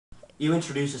You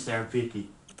introduce us there, Vicky.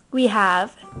 We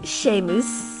have Shayme,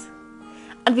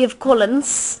 and we have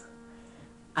Collins.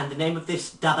 And the name of this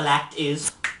double act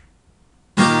is...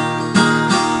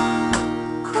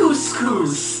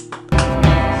 CousCous.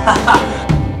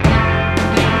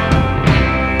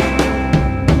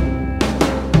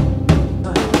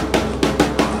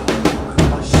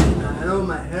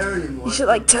 You should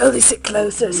like totally sit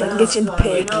closer so I can get you in the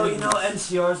pig. You know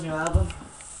NCR's new album?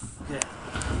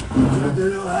 They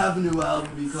don't have a new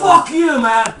album because... Fuck you,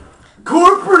 man!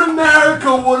 Corporate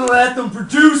America wouldn't let them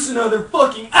produce another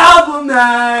fucking album,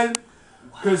 man!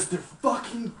 Because they're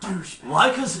fucking douchebags. Why?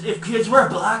 Because if kids wear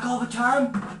black all the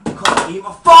time, they couldn't eat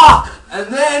my fuck!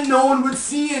 And then no one would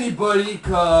see anybody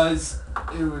because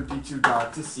it would be too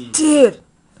dark to see. Dude!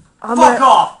 Fuck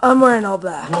off! I'm wearing all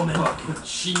black. Woman. Fucking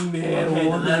Shayme. Okay,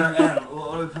 the letter N.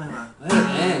 What are we playing with? Letter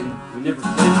N? We never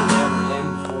played the letter N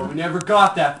before. We never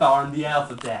got that far in the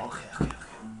alphabet. Okay.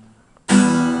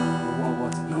 What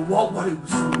was it? No, what it was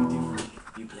something different.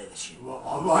 You play this shit.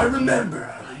 Well, I remember.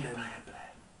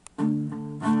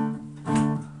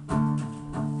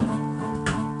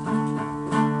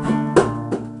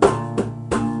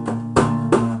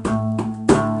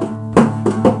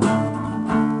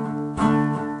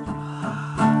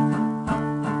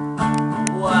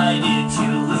 Why did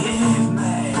you leave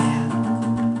me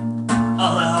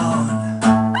alone?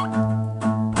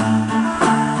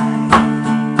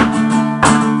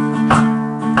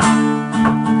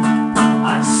 I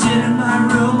sit in my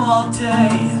room all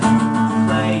day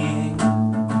playing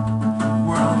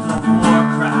World of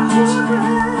Warcraft,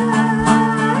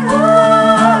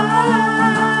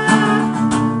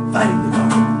 fighting the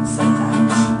goblins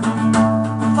sometimes,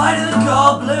 fighting the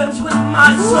goblins with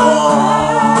my soul.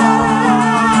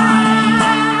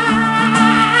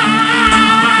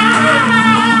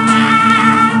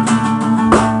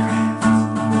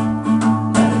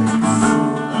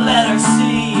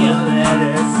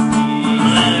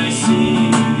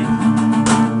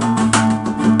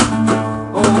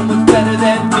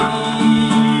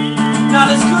 Not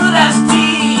as good as D.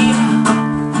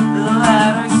 The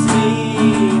letter C.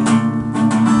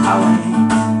 Oh wait.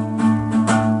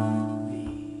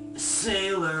 The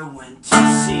sailor went to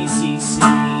CCC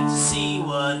to see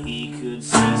what he could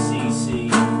see.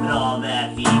 But all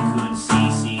that he could see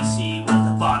was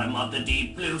the bottom of the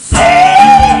deep blue sea.